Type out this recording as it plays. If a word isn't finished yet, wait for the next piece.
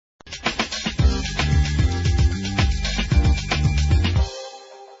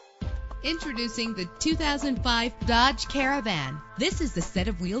Introducing the 2005 Dodge Caravan. This is the set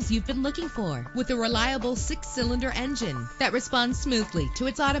of wheels you've been looking for, with a reliable 6-cylinder engine that responds smoothly to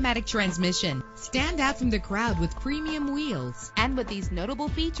its automatic transmission. Stand out from the crowd with premium wheels. And with these notable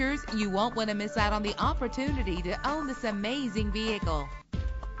features, you won't want to miss out on the opportunity to own this amazing vehicle.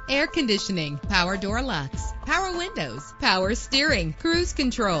 Air conditioning, power door locks, power windows, power steering, cruise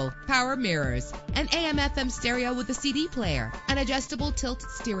control, power mirrors, an AM/FM stereo with a CD player, an adjustable tilt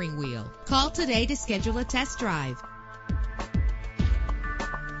steering wheel. Call today to schedule a test drive.